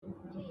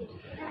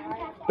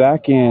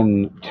Back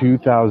in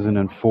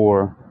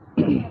 2004,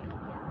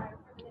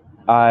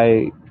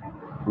 I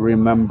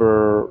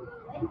remember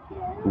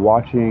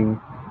watching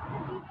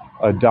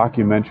a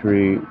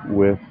documentary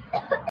with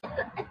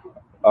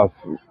a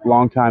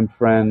longtime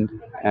friend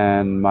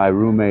and my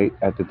roommate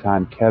at the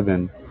time,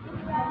 Kevin,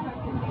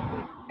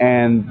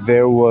 and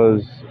there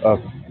was a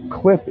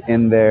clip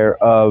in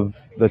there of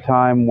the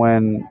time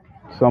when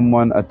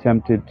someone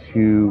attempted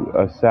to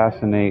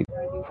assassinate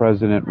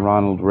President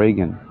Ronald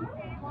Reagan.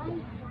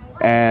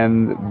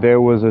 And there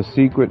was a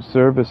Secret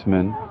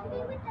Serviceman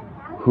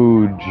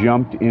who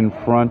jumped in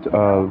front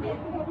of,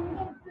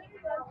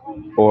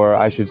 or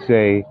I should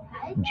say,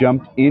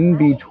 jumped in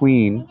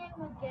between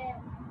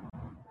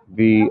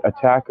the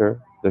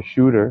attacker, the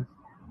shooter,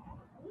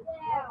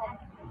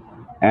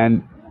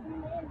 and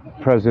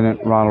President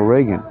Ronald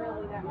Reagan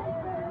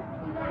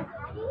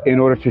in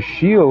order to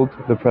shield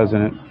the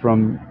president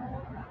from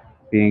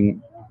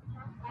being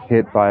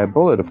hit by a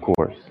bullet, of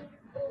course.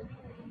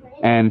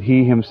 And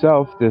he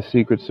himself, this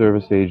Secret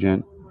Service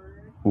agent,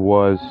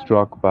 was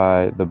struck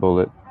by the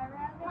bullet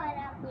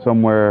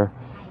somewhere,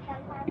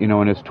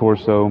 in his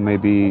torso,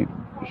 maybe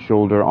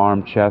shoulder,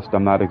 arm, chest,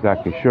 I'm not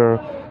exactly sure.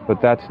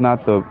 But that's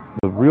not the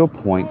real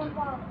point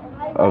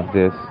of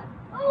this,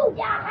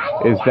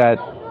 is that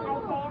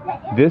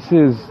this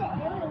is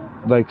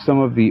like some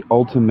of the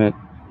ultimate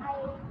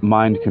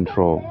mind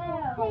control.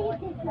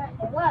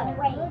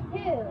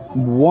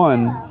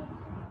 One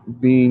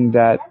being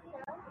that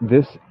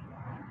this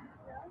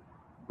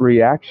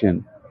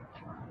reaction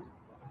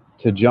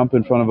to jump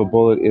in front of a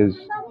bullet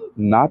is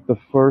not the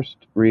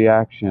first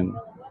reaction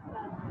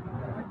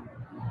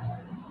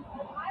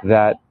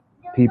that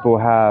people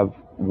have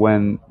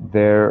when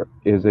there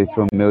is a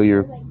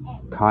familiar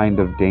kind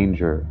of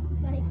danger.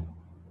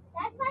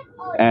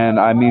 And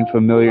I mean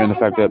familiar in the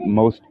fact that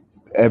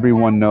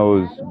everyone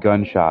knows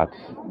gunshots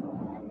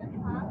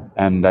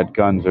and that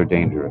guns are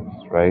dangerous,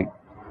 right?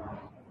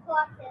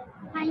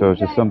 So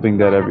it's just something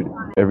that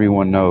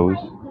everyone knows.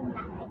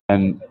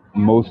 And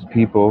most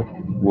people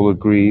will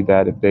agree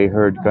that if they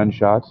heard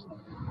gunshots,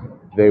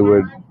 they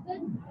would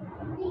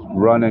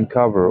run and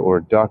cover, or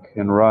duck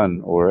and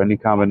run, or any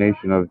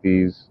combination of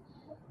these,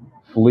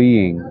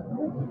 fleeing,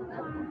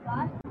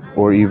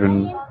 or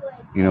even,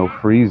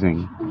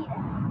 freezing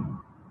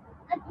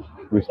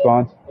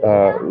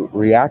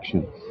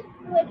reactions,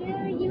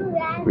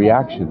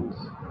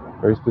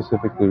 very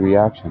specifically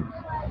reactions.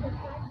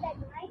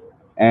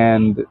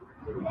 And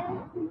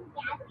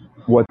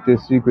what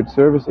this Secret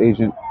Service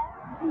agent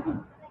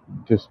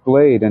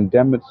displayed and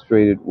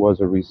demonstrated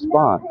was a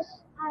response.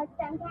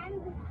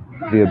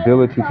 The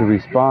ability to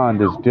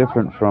respond is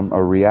different from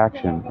a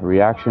reaction. A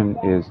reaction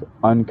is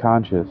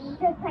unconscious.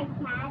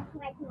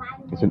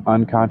 It's an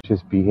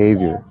unconscious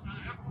behavior.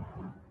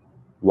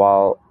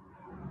 While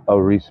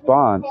a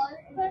response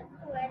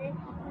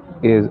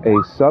is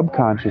a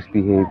subconscious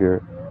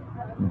behavior,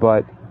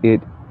 but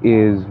it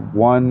is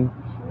one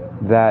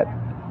that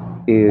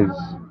is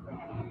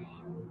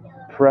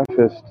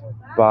prefaced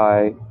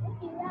by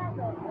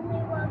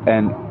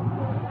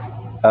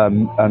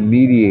a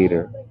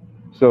mediator.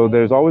 So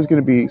there's always going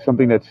to be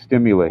something that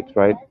stimulates,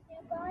 right?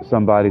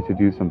 Somebody to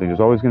do something. There's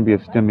always going to be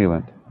a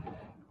stimulant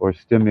or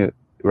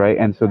right?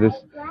 And so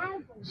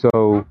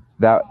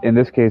that in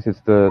this case,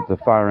 it's the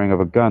firing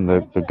of a gun,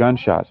 the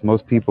gunshots.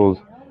 Most people's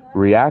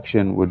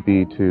reaction would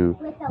be to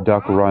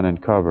duck, run,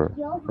 and cover,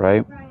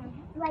 right?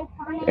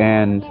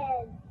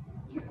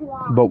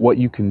 But what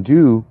you can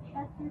do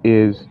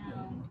is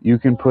you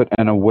can put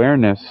an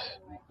awareness.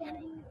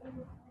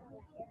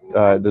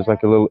 There's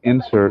like a little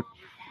insert,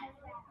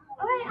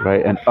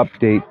 right? An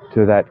update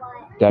to that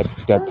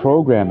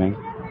programming,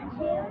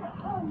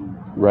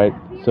 right?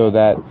 So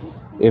that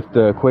if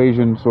the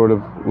equation sort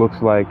of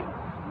looks like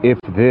if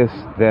this,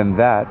 then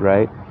that,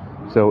 right?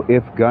 So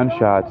if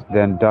gunshots,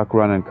 then duck,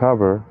 run, and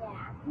cover,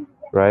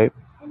 right?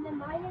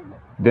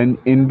 Then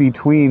in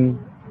between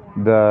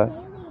the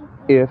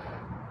if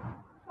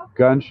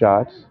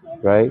gunshots,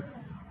 right?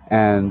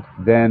 And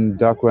then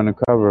duck, run, and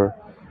cover,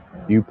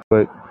 you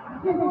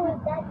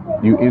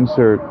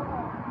insert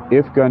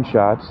if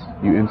gunshots,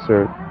 you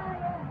insert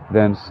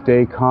then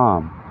stay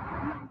calm,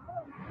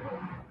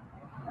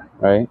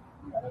 right?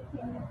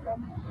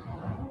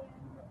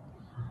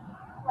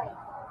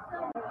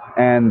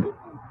 And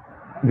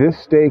this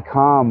stay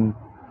calm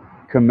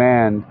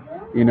command,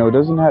 it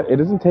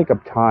doesn't take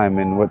up time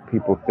in what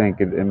people think.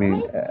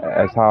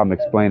 As how I'm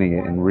explaining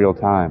it in real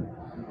time.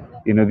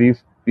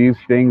 These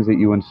things that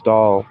you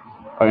install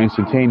are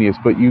instantaneous,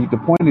 but the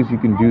point is you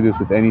can do this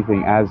with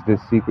anything, as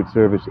this Secret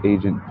Service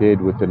agent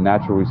did with the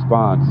natural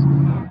response.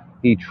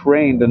 He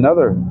trained the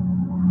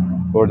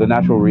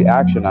natural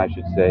reaction, I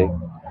should say,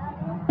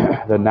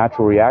 the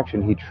natural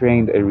reaction, he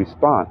trained a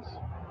response.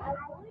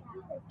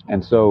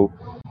 And so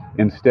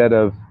instead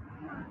of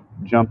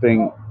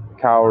jumping,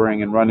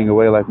 cowering, and running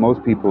away like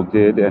most people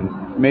did, and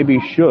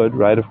maybe should,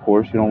 right? Of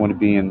course, you don't want to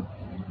be in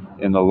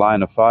the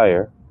line of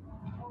fire.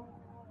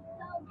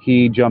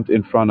 He jumped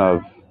in front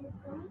of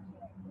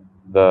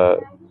the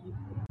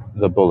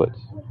bullets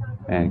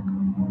and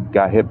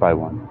got hit by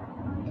one.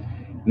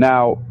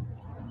 Now,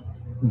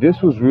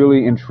 this was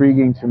really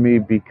intriguing to me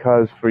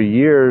because for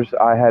years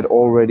I had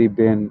already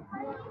been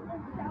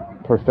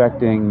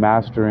perfecting,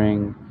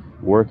 mastering,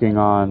 working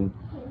on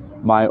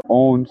my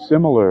own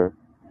similar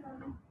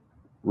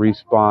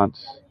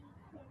response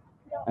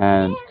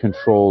and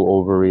control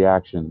over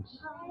reactions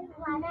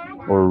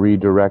or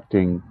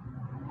redirecting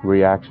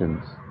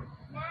reactions.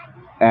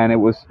 And it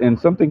was in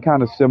something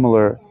kind of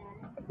similar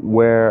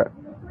where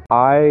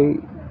I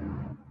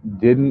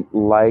didn't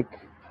like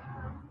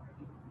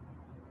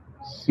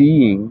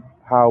seeing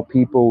how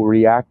people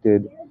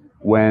reacted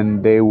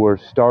when they were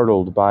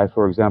startled by,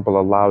 for example,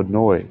 a loud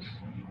noise.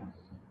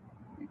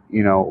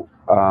 You know,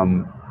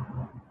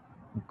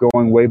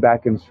 going way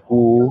back in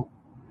school,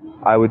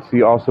 I would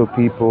see also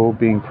people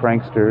being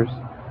pranksters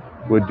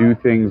would do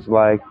things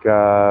like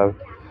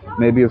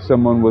maybe if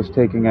someone was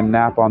taking a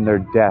nap on their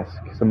desk,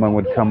 someone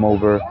would come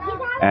over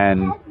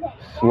and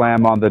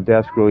slam on the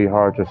desk really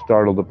hard to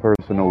startle the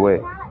person away.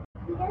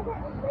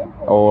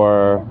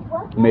 Or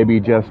maybe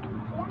just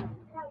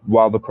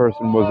while the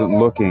person wasn't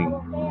looking,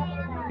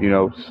 you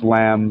know,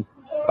 slam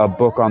a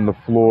book on the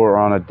floor or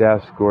on a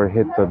desk or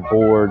hit the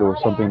board or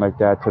something like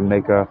that to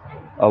make a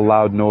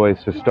loud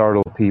noise to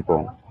startle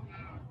people.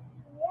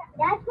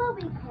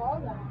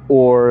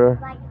 Or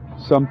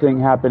something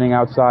happening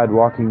outside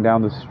walking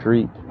down the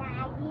street,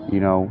 you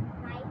know,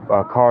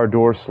 a car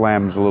door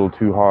slams a little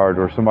too hard,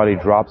 or somebody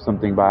drops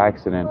something by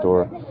accident,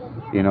 or,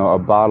 you know, a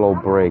bottle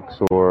breaks,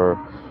 or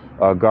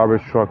a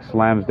garbage truck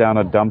slams down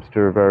a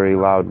dumpster very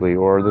loudly,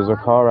 or there's a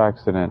car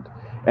accident.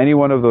 Any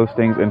one of those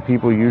things, and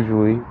people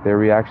usually, their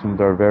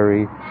reactions are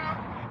very,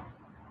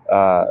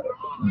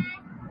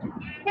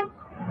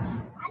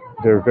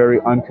 they're very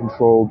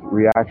uncontrolled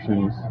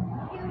reactions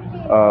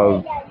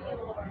of,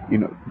 you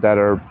know, that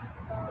are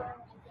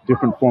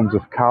different forms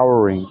of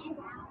cowering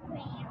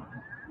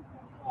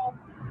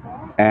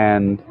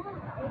and,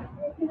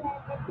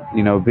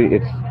 you know,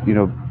 it's, you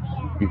know,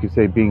 you could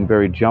say being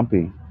very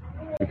jumpy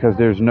because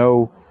there's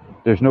no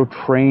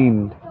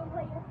trained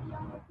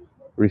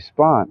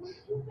response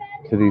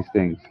to these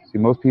things. See,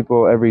 most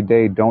people every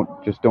day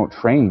don't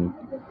train,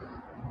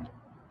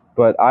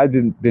 but I've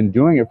been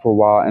doing it for a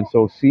while, and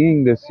so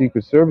seeing this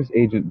Secret Service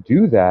agent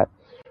do that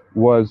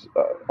was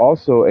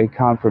also a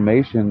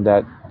confirmation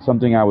that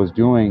something I was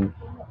doing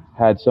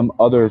had some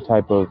other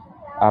type of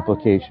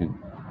application,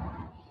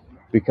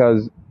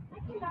 because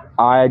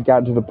I had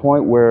gotten to the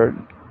point where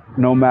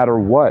no matter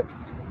what,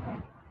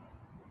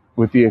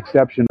 with the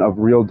exception of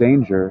real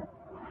danger,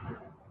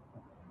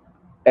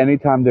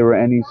 anytime there were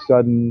any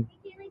sudden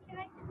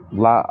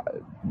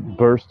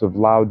burst of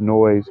loud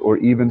noise or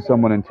even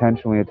someone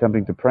intentionally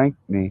attempting to prank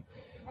me,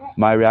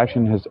 my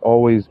reaction has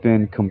always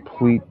been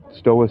complete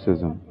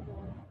stoicism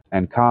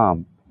and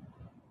calm.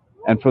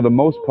 And for the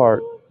most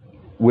part,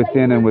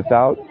 within and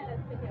without,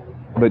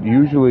 but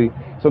usually,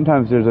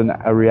 sometimes there's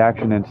a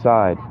reaction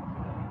inside.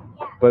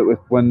 But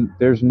when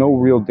there's no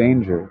real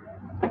danger,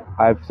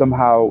 I've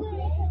somehow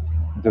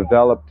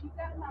developed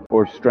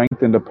or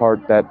strengthened a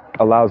part that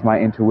allows my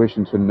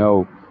intuition to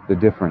know the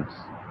difference.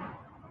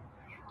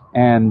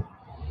 And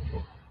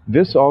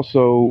this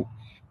also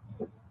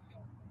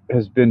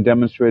has been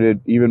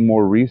demonstrated even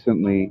more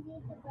recently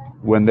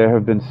when there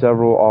have been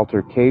several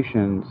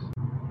altercations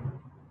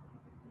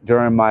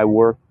during my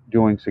work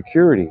doing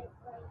security.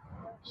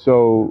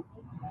 So,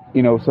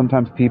 you know,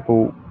 sometimes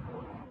people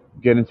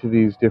get into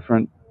these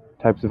different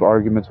types of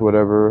arguments or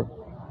whatever,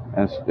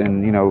 and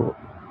you know,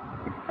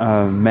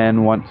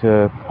 men want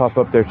to puff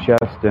up their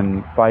chest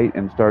and fight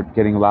and start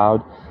getting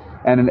loud.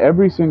 And in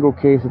every single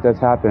case that's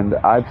happened,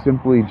 I've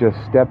simply just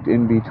stepped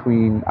in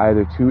between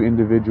either two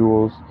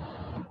individuals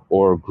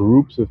or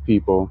groups of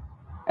people,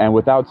 and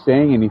without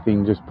saying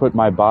anything, just put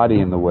my body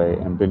in the way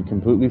and been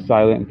completely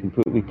silent and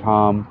completely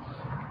calm.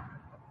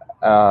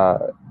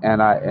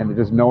 And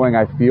just knowing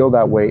I feel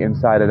that way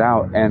inside and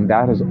out, and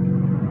that has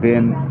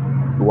been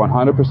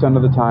 100%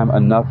 of the time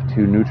enough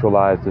to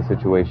neutralize the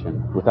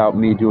situation without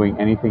me doing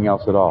anything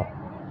else at all.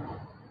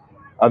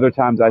 Other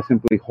times I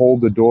simply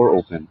hold the door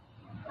open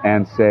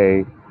and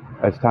say,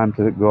 it's time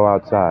to go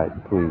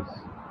outside, please.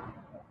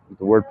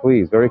 The word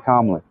please, very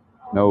calmly.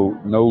 No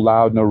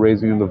loud, no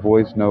raising of the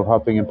voice, no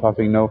huffing and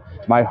puffing, no.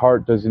 My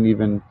heart doesn't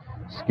even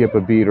skip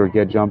a beat or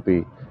get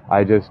jumpy.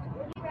 I just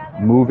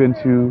move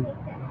into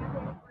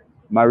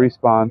my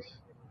response,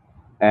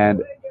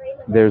 and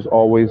there's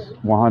always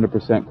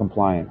 100%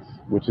 compliance,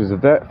 which is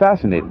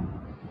fascinating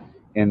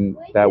in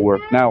that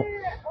work. Now,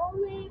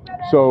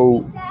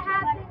 so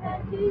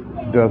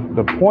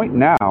the point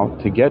now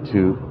to get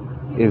to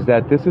is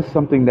that this is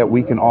something that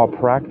we can all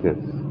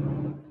practice.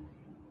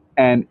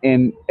 And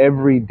in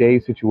everyday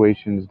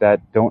situations that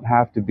don't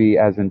have to be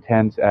as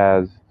intense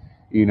as,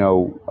 you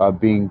know,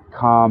 being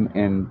calm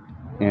in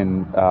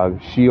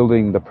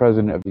shielding the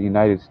President of the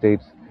United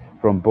States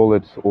from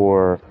bullets,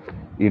 or,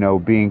 you know,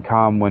 being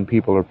calm when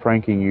people are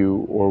pranking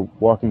you, or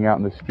walking out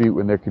in the street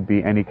when there could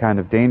be any kind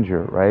of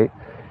danger, right?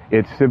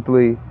 It's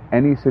simply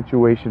any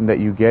situation that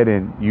you get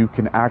in, you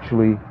can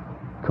actually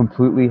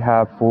completely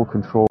have full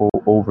control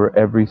control over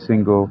every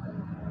single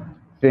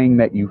thing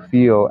that you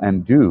feel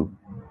and do,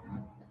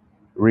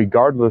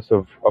 regardless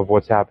of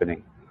what's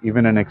happening,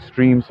 even in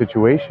extreme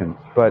situations.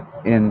 But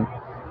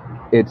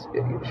it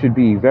should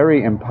be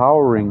very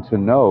empowering to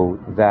know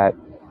that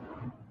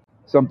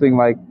something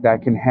like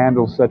that can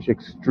handle such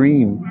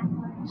extreme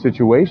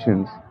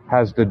situations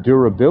has the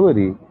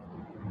durability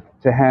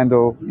to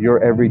handle your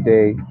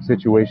everyday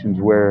situations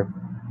where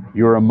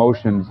your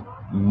emotions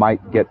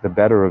might get the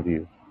better of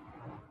you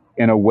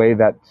in a way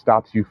that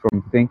stops you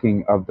from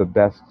thinking of the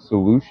best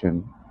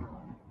solution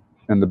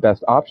and the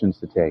best options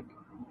to take.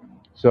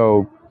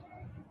 So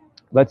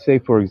let's say,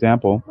 for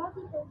example,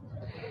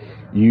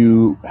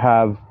 you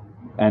have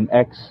an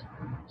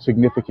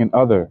ex-significant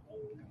other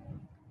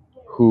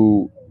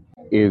who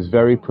is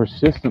very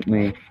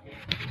persistently,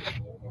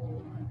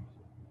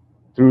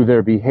 through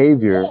their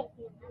behavior,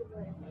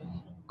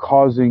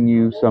 causing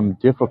you some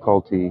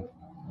difficulty,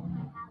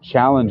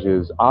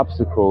 challenges,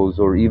 obstacles,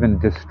 or even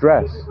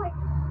distress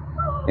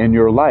in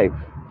your life.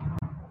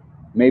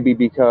 Maybe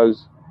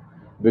because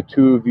the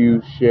two of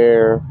you may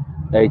share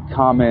a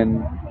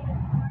common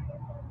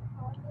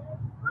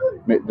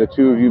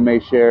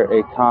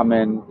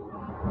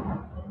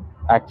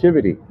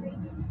activity.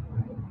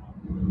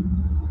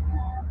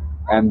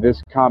 And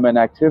this common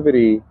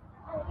activity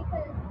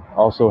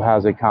also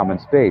has a common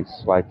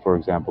space, like, for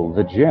example,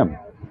 the gym.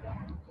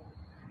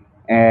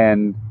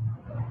 And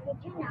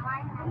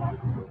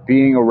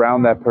being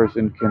around that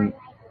person can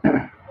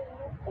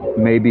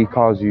maybe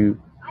cause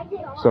you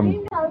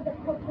some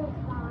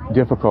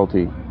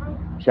difficulty,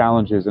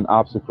 challenges, and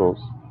obstacles,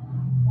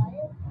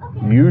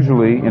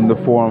 usually in the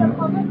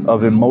form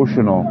of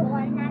emotional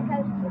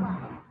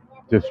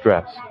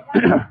distress.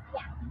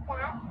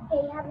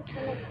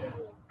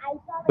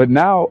 But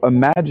now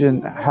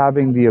imagine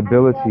having the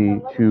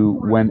ability to,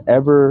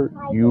 whenever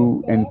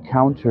you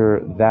encounter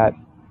that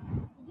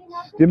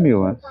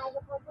stimulant,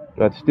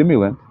 that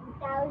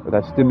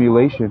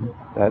stimulation,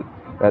 that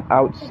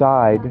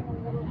outside,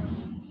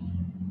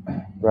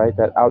 right,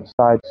 that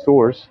outside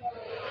source,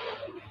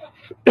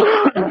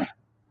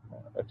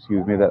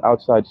 that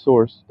outside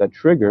source, that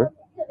trigger,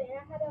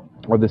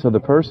 or this other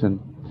person,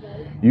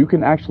 you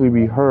can actually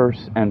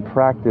rehearse and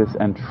practice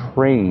and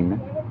train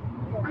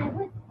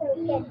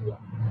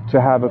to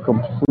have a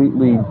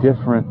completely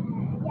different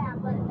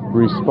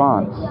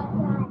response.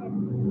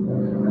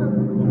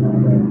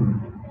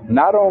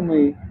 Not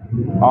only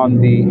on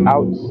the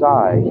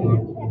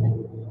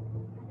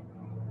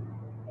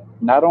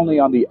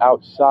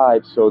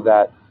outside, so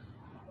that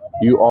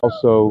you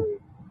also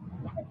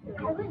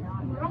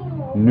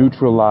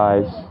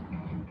neutralize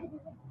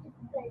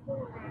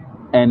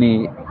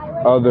any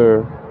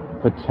other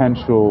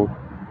potential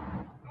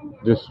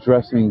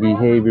distressing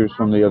behaviors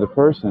from the other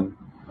person,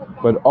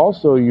 but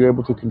also you're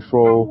able to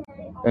control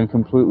and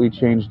completely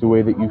change the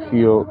way that you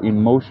feel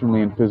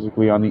emotionally and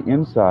physically on the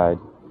inside,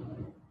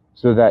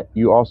 so that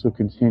you also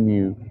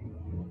continue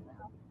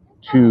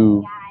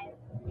to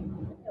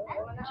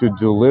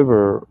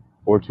deliver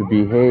or to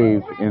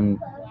behave in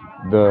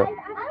the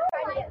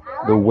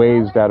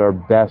ways that are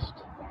best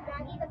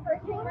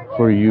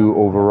for you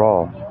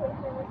overall.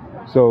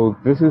 So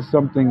this is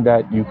something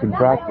that you can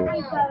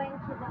practice.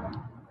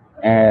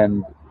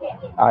 And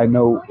I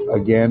know,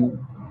 again,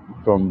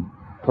 from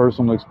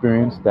personal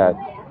experience, that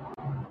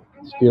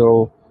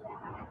still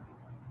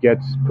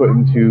gets put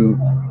into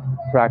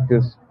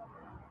practice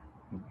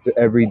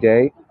every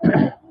day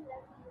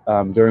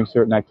during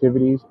certain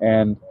activities,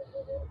 and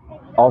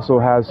also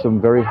has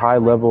some very high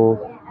level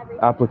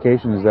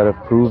applications that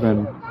have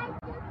proven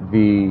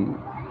the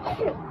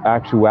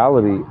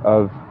actuality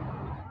of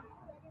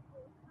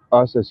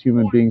us as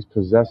human beings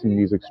possessing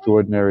these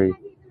extraordinary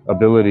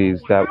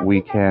abilities that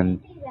we can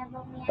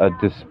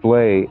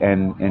display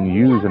and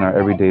use in our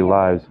everyday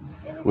lives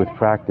with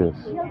practice.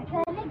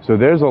 So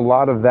there's a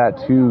lot of that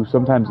too,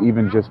 sometimes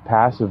even just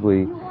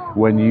passively,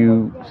 when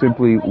you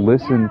simply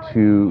listen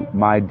to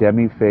my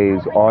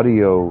demi-phase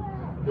audio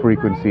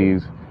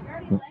frequencies,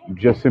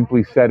 just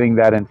simply setting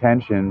that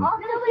intention,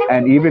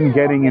 and even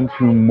getting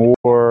into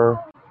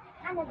more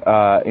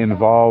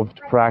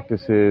involved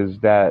practices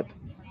that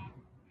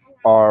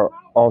are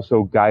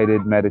also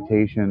guided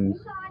meditations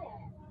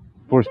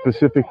for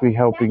specifically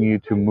helping you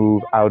to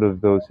move out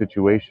of those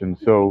situations.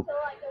 So,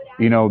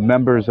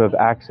 members of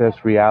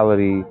Access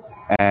Reality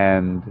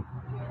and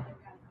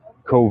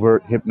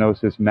Covert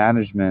Hypnosis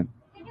Management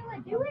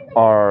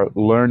are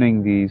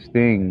learning these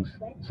things,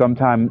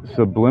 sometimes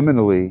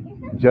subliminally,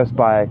 just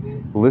by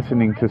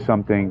listening to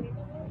something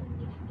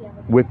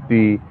with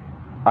the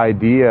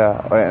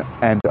idea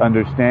and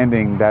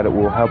understanding that it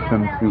will help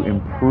them to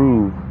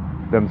improve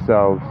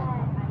themselves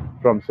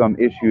from some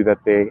issue that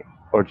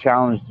or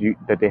challenge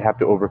that they have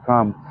to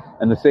overcome.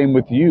 And the same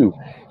with you.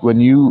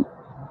 When you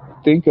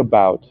think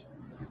about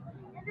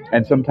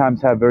and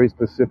sometimes have very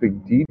specific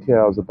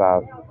details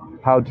about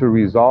how to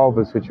resolve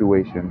a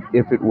situation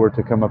if it were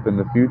to come up in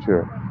the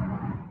future,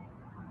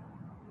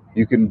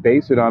 you can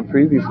base it on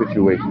previous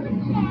situations.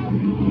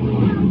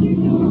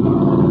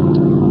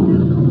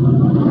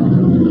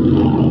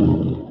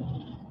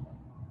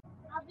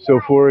 So,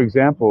 for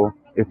example,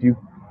 if you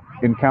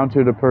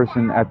encountered a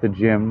person at the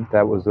gym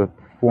that was a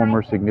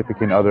former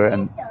significant other,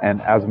 and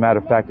as a matter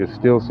of fact is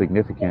still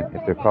significant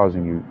if they're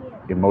causing you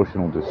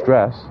emotional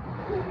distress,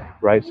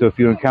 right? So if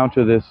you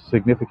encounter this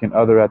significant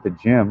other at the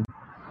gym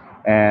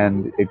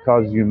and it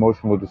causes you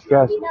emotional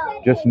distress,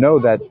 just know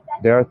that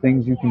there are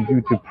things you can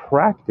do to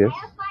practice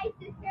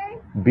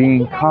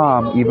being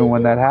calm even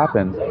when that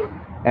happens.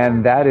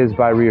 And that is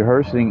by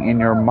rehearsing in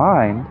your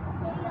mind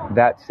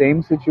that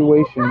same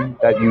situation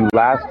that you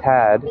last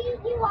had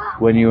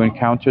when you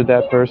encountered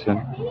that person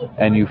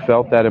and you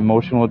felt that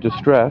emotional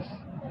distress,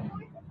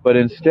 but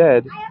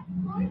instead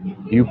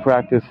you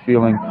practice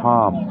feeling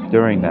calm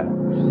during that.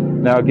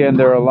 Now, again,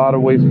 there are a lot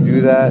of ways to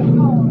do that,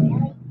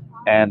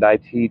 and I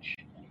teach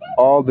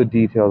all the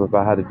details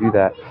about how to do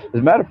that. As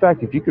a matter of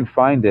fact, if you can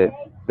find it,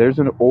 there's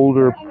an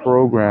older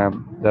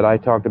program that I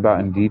talked about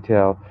in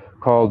detail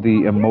called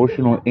the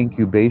emotional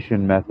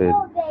incubation method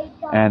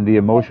and the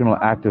emotional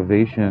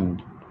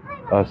activation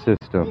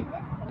system.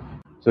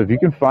 So if you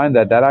can find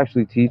that, that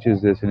actually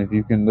teaches this, and if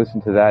you can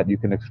listen to that, you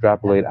can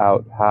extrapolate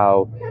out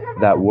how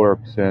that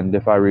works. And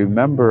if I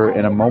remember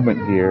in a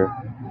moment here,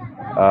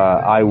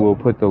 I will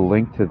put the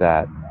link to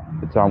that.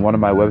 It's on one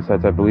of my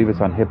websites. I believe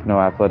it's on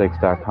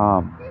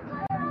hypnoathletics.com.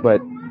 But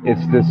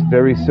it's this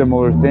very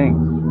similar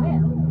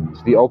thing.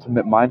 It's the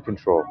ultimate mind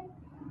control.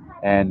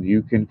 And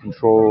you can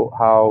control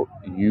how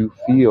you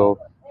feel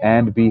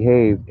and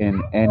behave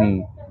in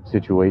any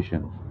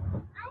situation.